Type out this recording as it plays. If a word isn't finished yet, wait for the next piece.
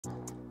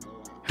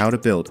how to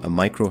build a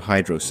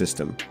micro-hydro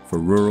system for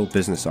rural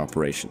business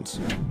operations.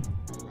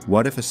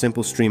 What if a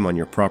simple stream on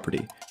your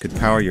property could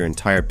power your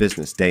entire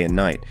business day and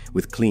night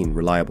with clean,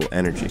 reliable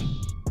energy?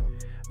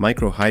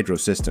 Micro-hydro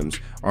systems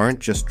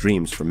aren't just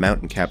dreams for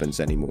mountain cabins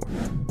anymore.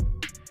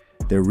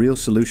 They're real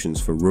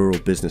solutions for rural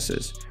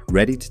businesses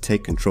ready to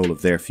take control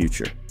of their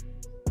future.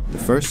 The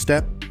first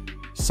step?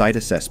 Site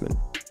assessment.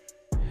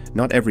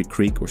 Not every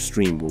creek or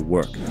stream will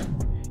work.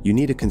 You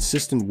need a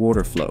consistent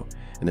water flow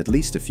and at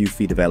least a few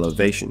feet of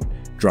elevation,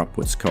 drop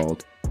what's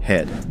called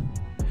head.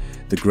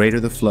 The greater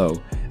the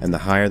flow and the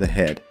higher the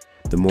head,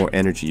 the more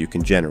energy you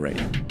can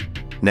generate.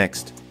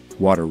 Next,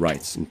 water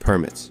rights and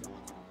permits.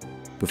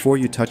 Before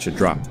you touch a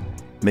drop,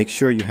 make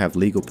sure you have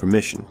legal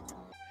permission.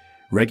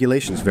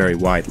 Regulations vary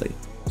widely,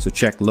 so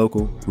check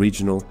local,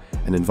 regional,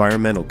 and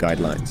environmental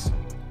guidelines.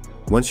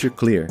 Once you're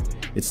clear,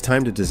 it's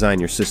time to design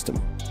your system.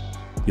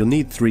 You'll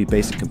need 3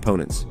 basic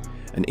components: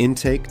 an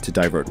intake to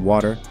divert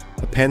water,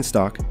 a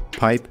penstock,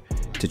 pipe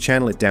to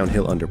channel it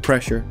downhill under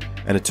pressure,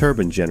 and a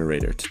turbine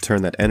generator to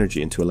turn that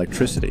energy into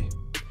electricity.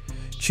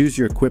 Choose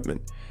your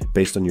equipment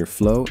based on your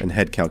flow and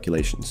head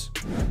calculations.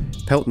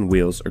 Pelton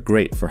wheels are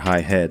great for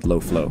high head, low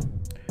flow.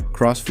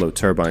 Cross-flow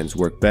turbines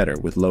work better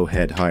with low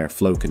head, higher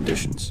flow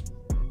conditions.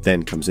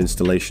 Then comes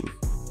installation.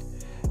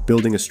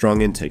 Building a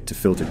strong intake to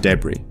filter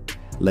debris,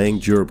 laying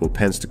durable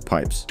penstock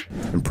pipes,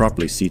 and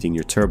properly seating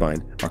your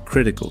turbine are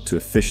critical to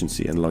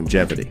efficiency and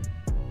longevity.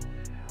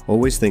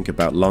 Always think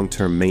about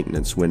long-term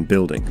maintenance when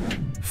building.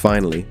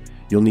 Finally,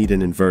 you'll need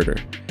an inverter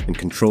and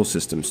control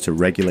systems to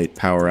regulate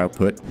power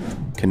output,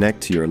 connect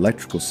to your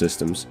electrical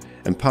systems,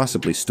 and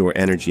possibly store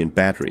energy in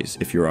batteries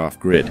if you're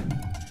off-grid.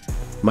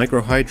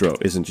 Micro-hydro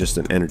isn't just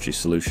an energy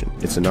solution,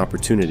 it's an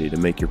opportunity to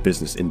make your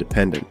business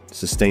independent,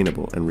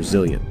 sustainable, and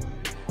resilient.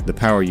 The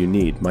power you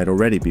need might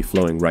already be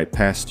flowing right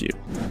past you.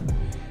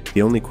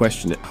 The only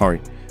question is,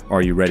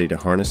 are you ready to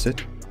harness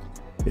it?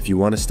 If you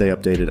want to stay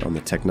updated on the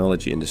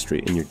technology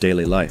industry in your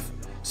daily life,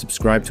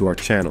 subscribe to our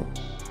channel.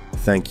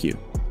 Thank you.